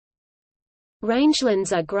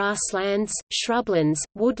Rangelands are grasslands, shrublands,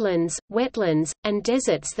 woodlands, wetlands, and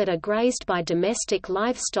deserts that are grazed by domestic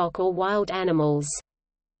livestock or wild animals.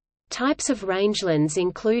 Types of rangelands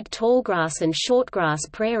include tallgrass and shortgrass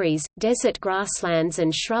prairies, desert grasslands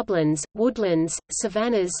and shrublands, woodlands,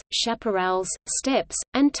 savannas, chaparrals, steppes,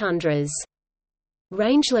 and tundras.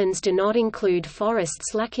 Rangelands do not include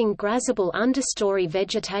forests lacking grazable understory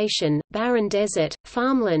vegetation, barren desert,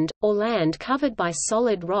 farmland, or land covered by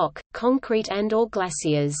solid rock, concrete and/or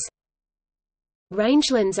glaciers.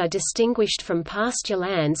 Rangelands are distinguished from pasture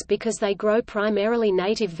lands because they grow primarily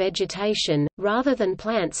native vegetation, rather than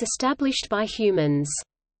plants established by humans.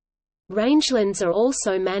 Rangelands are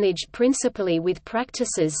also managed principally with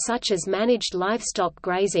practices such as managed livestock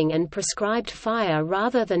grazing and prescribed fire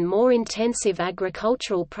rather than more intensive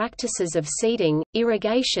agricultural practices of seeding,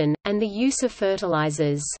 irrigation, and the use of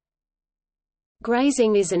fertilizers.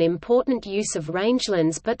 Grazing is an important use of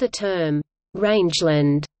rangelands, but the term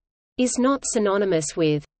rangeland is not synonymous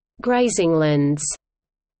with grazinglands.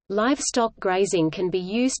 Livestock grazing can be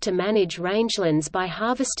used to manage rangelands by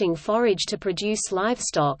harvesting forage to produce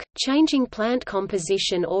livestock, changing plant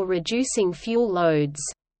composition or reducing fuel loads.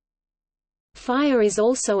 Fire is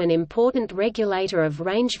also an important regulator of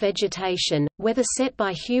range vegetation, whether set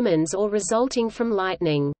by humans or resulting from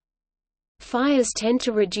lightning. Fires tend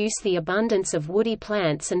to reduce the abundance of woody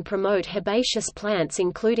plants and promote herbaceous plants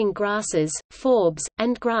including grasses, forbs,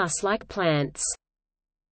 and grass-like plants.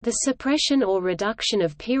 The suppression or reduction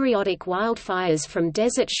of periodic wildfires from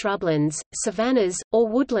desert shrublands, savannas, or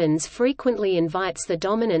woodlands frequently invites the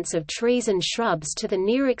dominance of trees and shrubs to the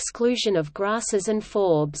near exclusion of grasses and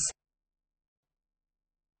forbs.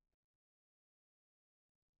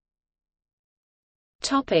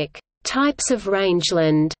 Types of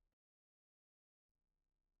rangeland.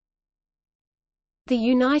 The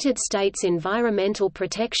United States Environmental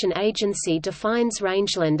Protection Agency defines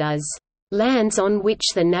rangeland as lands on which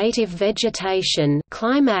the native vegetation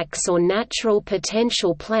climax or natural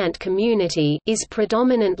potential plant community is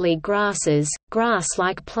predominantly grasses,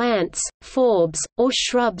 grass-like plants, forbs, or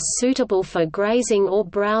shrubs suitable for grazing or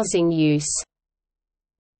browsing use.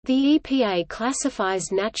 The EPA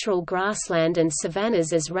classifies natural grassland and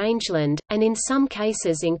savannas as rangeland, and in some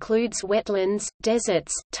cases includes wetlands,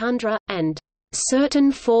 deserts, tundra, and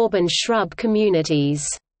certain forb and shrub communities.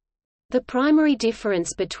 The primary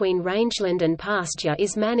difference between rangeland and pasture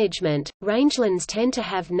is management. Rangelands tend to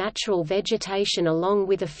have natural vegetation along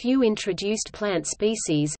with a few introduced plant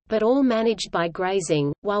species, but all managed by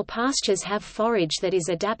grazing, while pastures have forage that is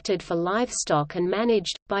adapted for livestock and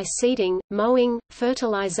managed by seeding, mowing,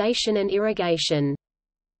 fertilization and irrigation.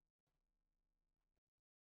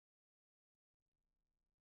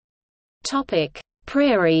 Topic: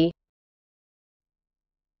 Prairie.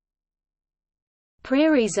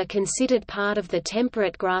 Prairies are considered part of the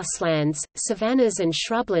temperate grasslands, savannas and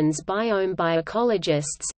shrublands biome by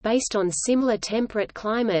ecologists, based on similar temperate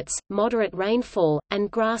climates, moderate rainfall, and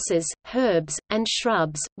grasses, herbs, and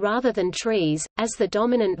shrubs, rather than trees, as the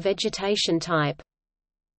dominant vegetation type.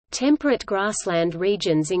 Temperate grassland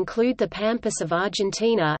regions include the Pampas of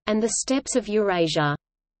Argentina, and the steppes of Eurasia.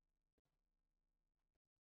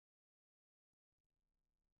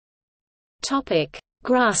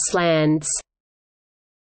 Grasslands.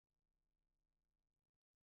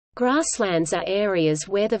 Grasslands are areas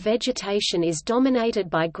where the vegetation is dominated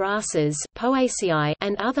by grasses Poaceae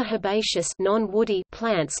and other herbaceous non-woody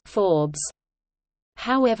plants forbs.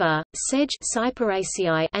 However, sedge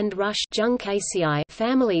Cyperaceae and rush Juncaceae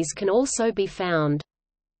families can also be found.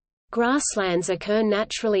 Grasslands occur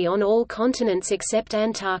naturally on all continents except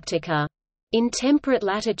Antarctica. In temperate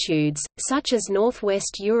latitudes, such as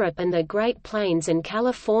northwest Europe and the Great Plains and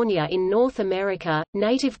California in North America,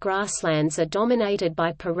 native grasslands are dominated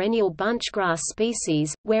by perennial bunchgrass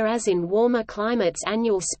species, whereas in warmer climates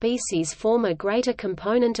annual species form a greater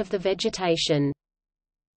component of the vegetation.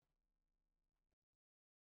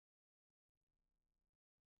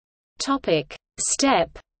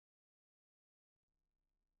 Steppe.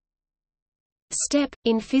 Steppe,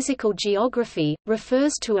 in physical geography,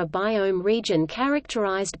 refers to a biome region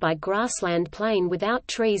characterized by grassland plain without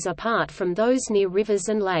trees apart from those near rivers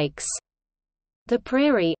and lakes. The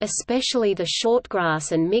prairie, especially the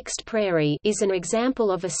shortgrass and mixed prairie, is an example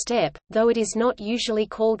of a steppe, though it is not usually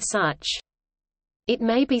called such. It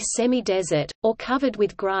may be semi-desert, or covered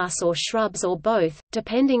with grass or shrubs or both,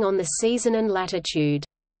 depending on the season and latitude.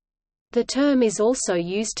 The term is also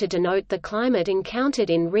used to denote the climate encountered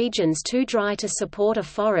in regions too dry to support a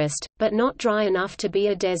forest, but not dry enough to be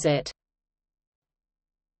a desert.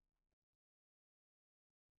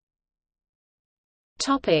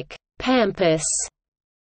 Pampas.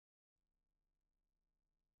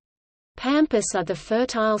 Pampas are the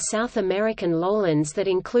fertile South American lowlands that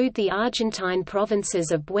include the Argentine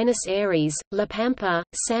provinces of Buenos Aires, La Pampa,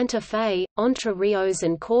 Santa Fe, Entre Rios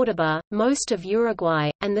and Córdoba, most of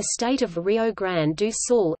Uruguay, and the state of Rio Grande do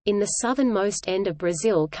Sul, in the southernmost end of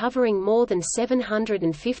Brazil, covering more than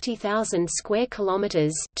 750,000 square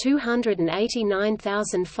kilometers,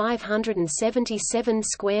 289,577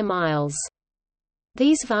 square miles.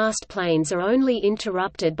 These vast plains are only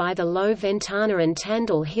interrupted by the low Ventana and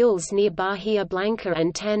Tandil hills near Bahia Blanca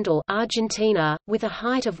and Tandil, Argentina, with a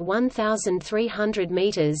height of 1,300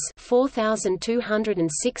 meters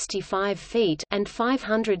 (4,265 feet) and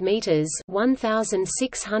 500 meters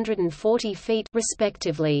 (1,640 feet)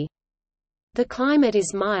 respectively. The climate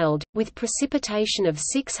is mild, with precipitation of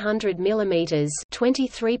 600 mm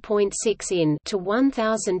 (23.6 in) to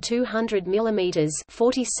 1,200 mm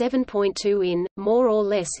 (47.2 in), more or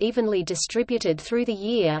less evenly distributed through the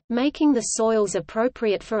year, making the soils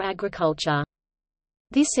appropriate for agriculture.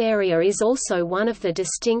 This area is also one of the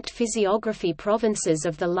distinct physiography provinces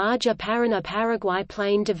of the larger Paraná-Paraguay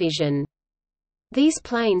Plain Division. These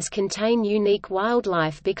plains contain unique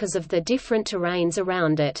wildlife because of the different terrains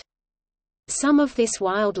around it. Some of this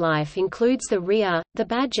wildlife includes the rhea, the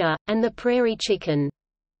badger, and the prairie chicken.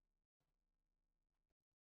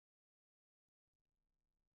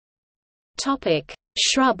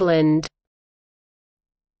 Shrubland.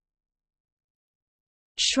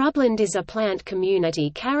 Shrubland is a plant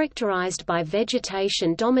community characterized by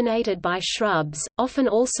vegetation dominated by shrubs, often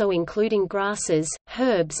also including grasses,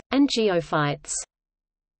 herbs, and geophytes.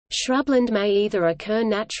 Shrubland may either occur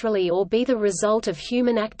naturally or be the result of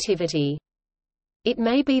human activity. It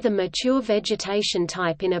may be the mature vegetation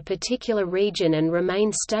type in a particular region and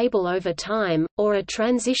remain stable over time, or a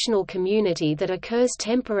transitional community that occurs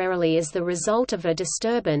temporarily as the result of a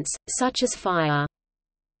disturbance, such as fire.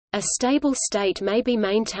 A stable state may be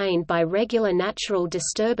maintained by regular natural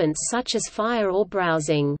disturbance such as fire or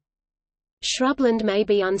browsing. Shrubland may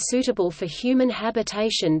be unsuitable for human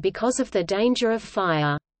habitation because of the danger of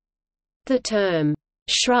fire. The term,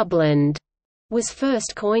 shrubland, was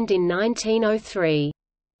first coined in 1903.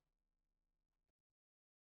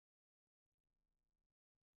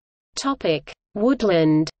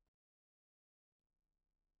 Woodland.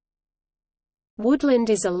 Woodland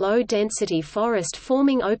is a low-density forest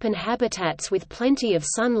forming open habitats with plenty of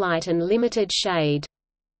sunlight and limited shade.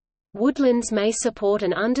 Woodlands may support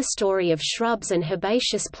an understory of shrubs and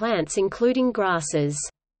herbaceous plants including grasses.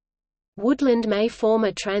 Woodland may form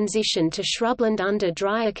a transition to shrubland under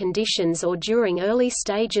drier conditions or during early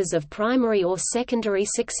stages of primary or secondary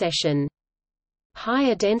succession.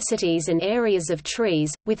 Higher densities and areas of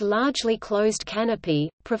trees, with largely closed canopy,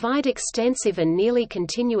 provide extensive and nearly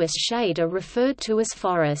continuous shade are referred to as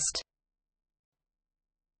forest.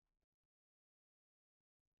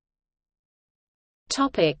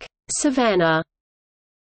 Savanna.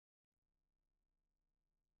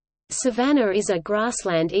 Savanna is a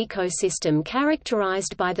grassland ecosystem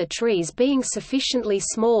characterized by the trees being sufficiently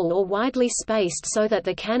small or widely spaced so that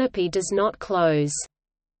the canopy does not close.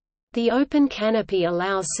 The open canopy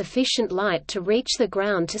allows sufficient light to reach the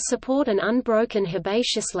ground to support an unbroken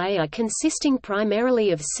herbaceous layer consisting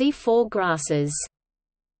primarily of C4 grasses.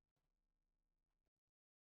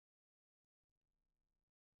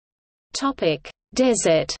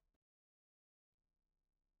 Desert.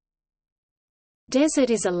 Desert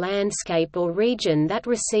is a landscape or region that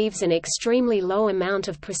receives an extremely low amount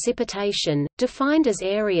of precipitation, defined as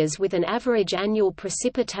areas with an average annual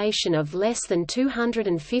precipitation of less than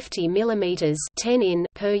 250 mm 10 in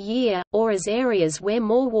per year, or as areas where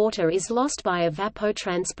more water is lost by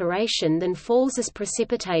evapotranspiration than falls as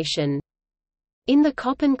precipitation. In the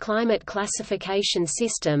Köppen climate classification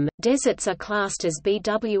system, deserts are classed as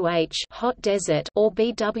BWH hot desert or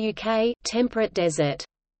BWK temperate desert.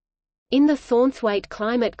 In the Thornthwaite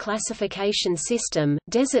climate classification system,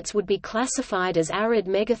 deserts would be classified as arid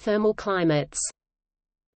megathermal climates.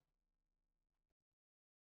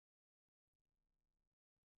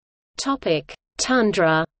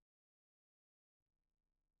 Tundra.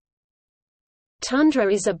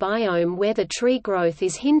 Tundra is a biome where the tree growth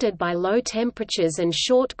is hindered by low temperatures and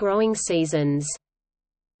short growing seasons.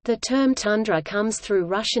 The term tundra comes through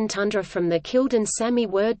Russian tundra from the Kildin Sami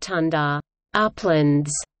word tundar,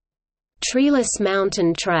 uplands, treeless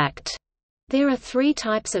mountain tract. There are three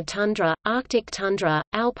types of tundra: Arctic tundra,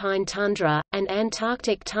 alpine tundra, and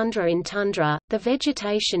Antarctic tundra. In tundra, the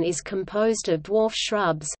vegetation is composed of dwarf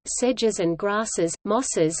shrubs, sedges and grasses,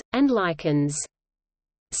 mosses, and lichens.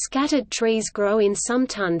 Scattered trees grow in some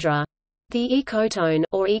tundra. The ecotone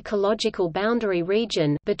or ecological boundary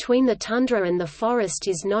region between the tundra and the forest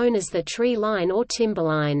is known as the tree line or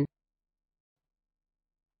timberline.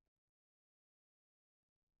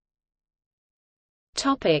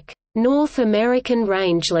 North American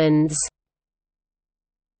rangelands.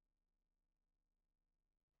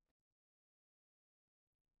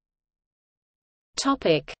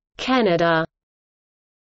 Canada.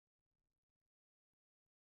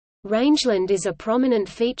 Rangeland is a prominent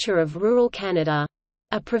feature of rural Canada.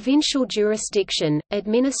 A provincial jurisdiction,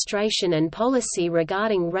 administration and policy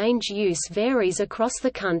regarding range use varies across the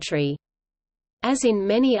country. As in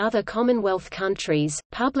many other Commonwealth countries,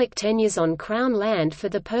 public tenures on Crown land for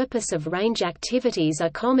the purpose of range activities are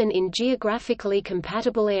common in geographically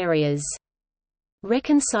compatible areas.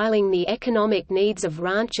 Reconciling the economic needs of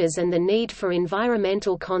ranchers and the need for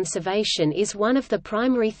environmental conservation is one of the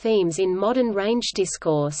primary themes in modern range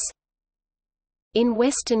discourse. In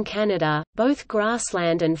Western Canada, both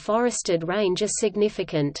grassland and forested range are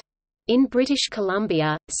significant. In British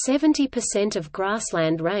Columbia, 70% of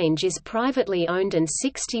grassland range is privately owned and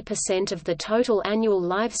 60% of the total annual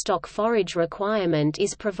livestock forage requirement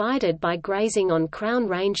is provided by grazing on Crown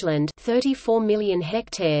rangeland, 34 million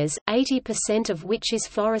hectares, 80% of which is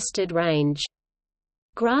forested range.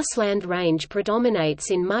 Grassland range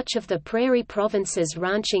predominates in much of the Prairie province's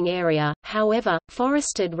ranching area, however,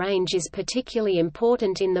 forested range is particularly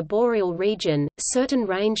important in the boreal region. Certain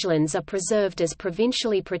rangelands are preserved as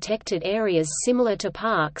provincially protected areas similar to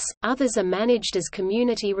parks, others are managed as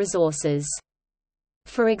community resources.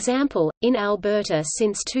 For example, in Alberta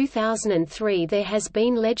since 2003 there has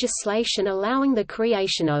been legislation allowing the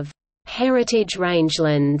creation of heritage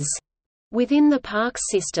rangelands within the parks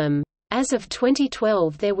system. As of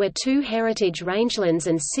 2012 there were 2 heritage rangelands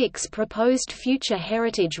and 6 proposed future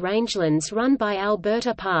heritage rangelands run by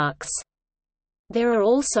Alberta Parks. There are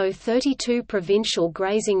also 32 provincial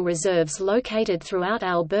grazing reserves located throughout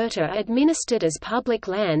Alberta administered as public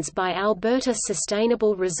lands by Alberta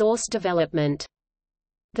Sustainable Resource Development.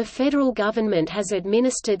 The federal government has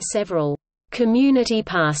administered several community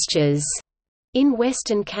pastures in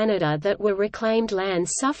Western Canada that were reclaimed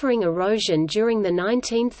lands suffering erosion during the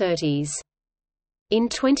 1930s. In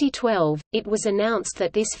 2012, it was announced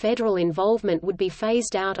that this federal involvement would be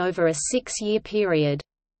phased out over a 6-year period.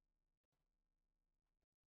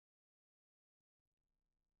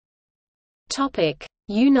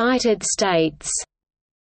 United States.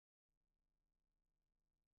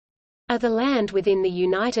 Of the land within the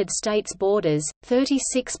United States borders,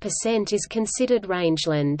 36% is considered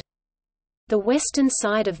rangeland. The western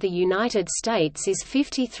side of the United States is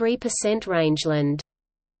 53% rangeland.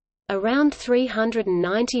 Around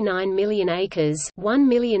 399 million acres,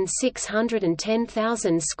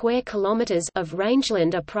 1,610,000 square kilometers of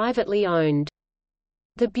rangeland are privately owned.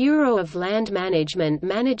 The Bureau of Land Management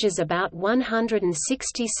manages about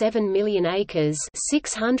 167 million acres,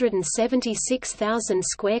 676,000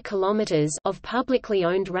 square kilometers of publicly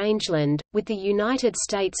owned rangeland, with the United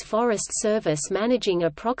States Forest Service managing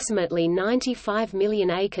approximately 95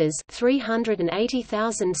 million acres,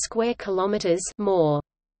 380,000 square kilometers more.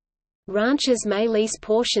 Ranchers may lease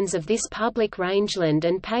portions of this public rangeland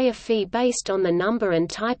and pay a fee based on the number and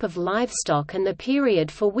type of livestock and the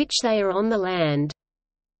period for which they are on the land.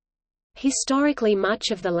 Historically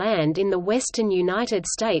much of the land in the western United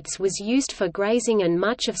States was used for grazing and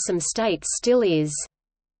much of some states still is.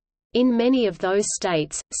 In many of those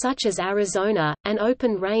states, such as Arizona, an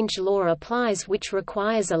open range law applies which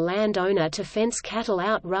requires a landowner to fence cattle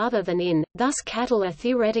out rather than in, thus cattle are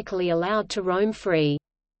theoretically allowed to roam free.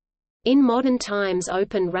 In modern times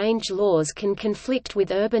open range laws can conflict with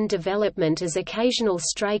urban development as occasional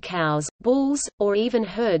stray cows, bulls, or even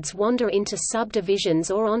herds wander into subdivisions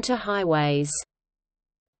or onto highways.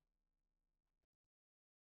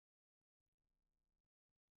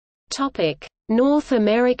 North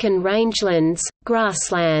American rangelands,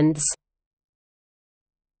 grasslands.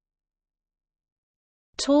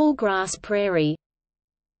 Tall grass prairie,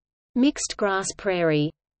 mixed grass prairie,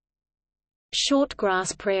 short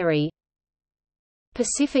grass prairie,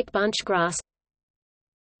 Pacific bunchgrass,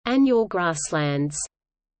 annual grasslands.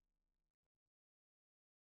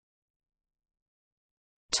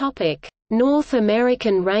 North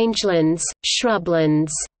American rangelands,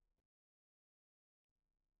 shrublands.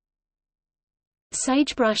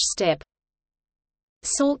 Sagebrush steppe,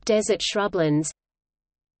 salt desert shrublands,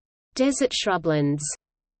 desert shrublands.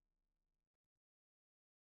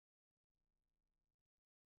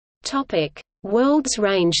 World's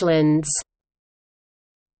rangelands.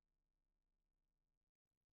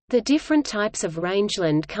 The different types of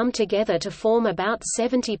rangeland come together to form about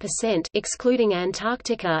 70% excluding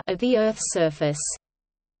Antarctica of the Earth's surface.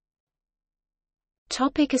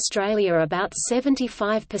 Australia. About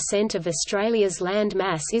 75% of Australia's land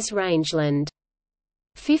mass is rangeland.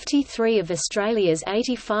 53 of Australia's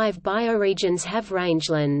 85 bioregions have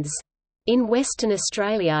rangelands. In Western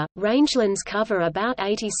Australia, rangelands cover about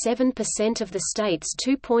 87% of the state's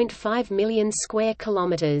 2.5 million square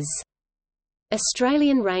kilometres.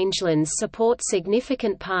 Australian rangelands support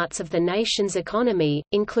significant parts of the nation's economy,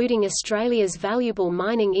 including Australia's valuable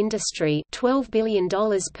mining industry $12 billion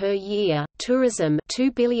per year, tourism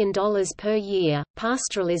 $2 billion per year,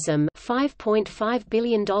 pastoralism $5.5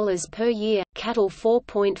 billion per year, cattle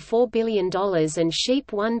 $4.4 billion and sheep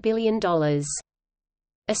 $1 billion.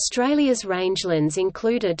 Australia's rangelands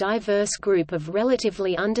include a diverse group of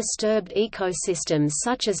relatively undisturbed ecosystems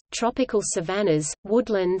such as, tropical savannas,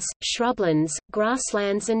 woodlands, shrublands,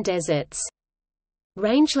 grasslands and deserts.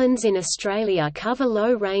 Rangelands in Australia cover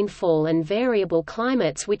low rainfall and variable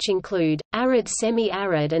climates which include arid,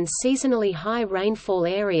 semi-arid and seasonally high rainfall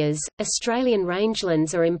areas. Australian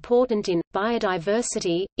rangelands are important in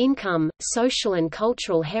biodiversity, income, social and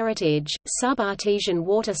cultural heritage, sub-artesian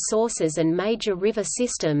water sources and major river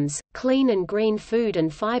systems, clean and green food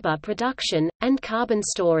and fibre production, and carbon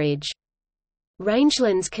storage.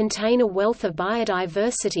 Rangelands contain a wealth of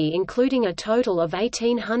biodiversity including a total of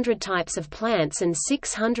 1,800 types of plants and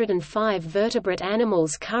 605 vertebrate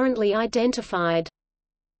animals currently identified.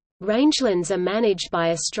 Rangelands are managed by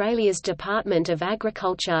Australia's Department of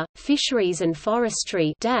Agriculture, Fisheries and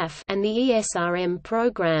Forestry (DAF) and the ESRM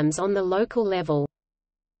programs on the local level.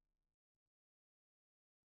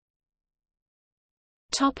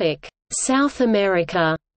 South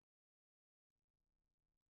America.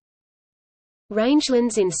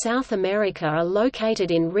 Rangelands in South America are located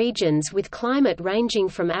in regions with climate ranging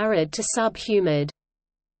from arid to sub-humid.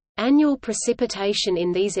 Annual precipitation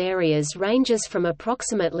in these areas ranges from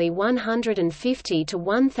approximately 150 to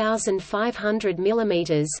 1,500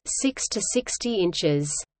 mm (6 to 60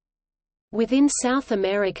 inches). Within South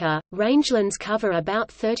America, rangelands cover about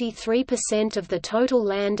 33% of the total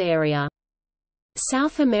land area.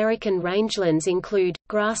 South American rangelands include,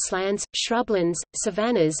 grasslands, shrublands,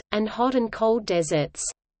 savannas, and hot and cold deserts.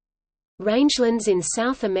 Rangelands in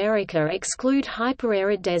South America exclude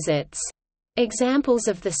hyperarid deserts. Examples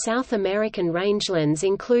of the South American rangelands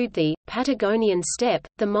include the Patagonian steppe,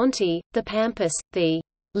 the Monte, the Pampas, the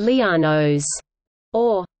Llanos,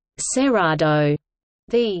 or Cerrado,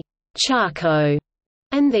 the Chaco,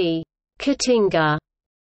 and the Caatinga.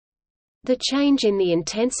 The change in the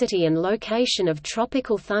intensity and location of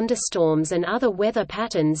tropical thunderstorms and other weather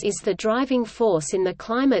patterns is the driving force in the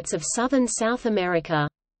climates of southern South America.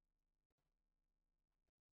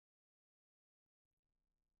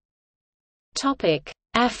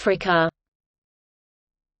 Africa.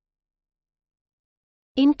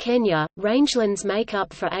 In Kenya, rangelands make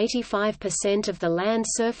up for 85% of the land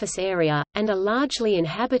surface area, and are largely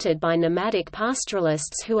inhabited by nomadic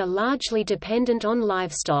pastoralists who are largely dependent on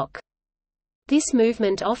livestock. This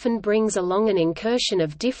movement often brings along an incursion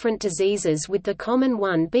of different diseases, with the common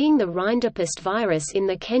one being the rinderpest virus in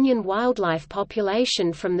the Kenyan wildlife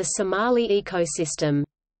population from the Somali ecosystem.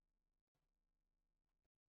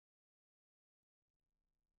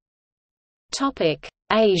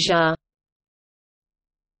 Asia.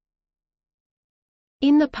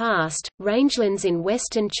 In the past, rangelands in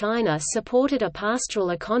western China supported a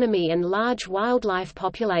pastoral economy and large wildlife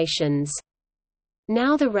populations.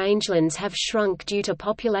 Now the rangelands have shrunk due to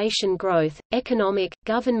population growth, economic,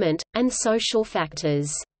 government, and social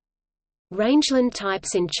factors. Rangeland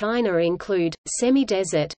types in China include,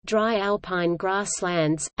 semi-desert, dry alpine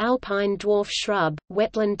grasslands, alpine dwarf shrub,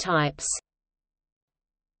 wetland types.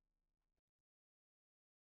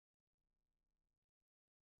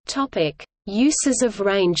 Uses of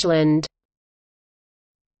rangeland.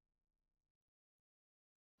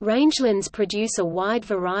 Rangelands produce a wide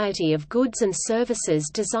variety of goods and services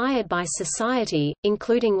desired by society,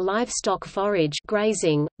 including livestock forage,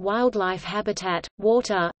 grazing, wildlife habitat,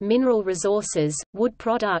 water, mineral resources, wood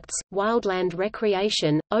products, wildland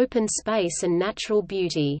recreation, open space and natural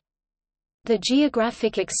beauty. The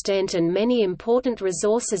geographic extent and many important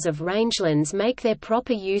resources of rangelands make their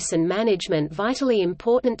proper use and management vitally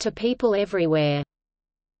important to people everywhere.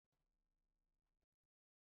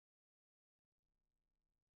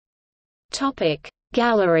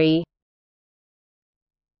 Gallery.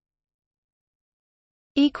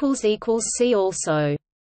 See also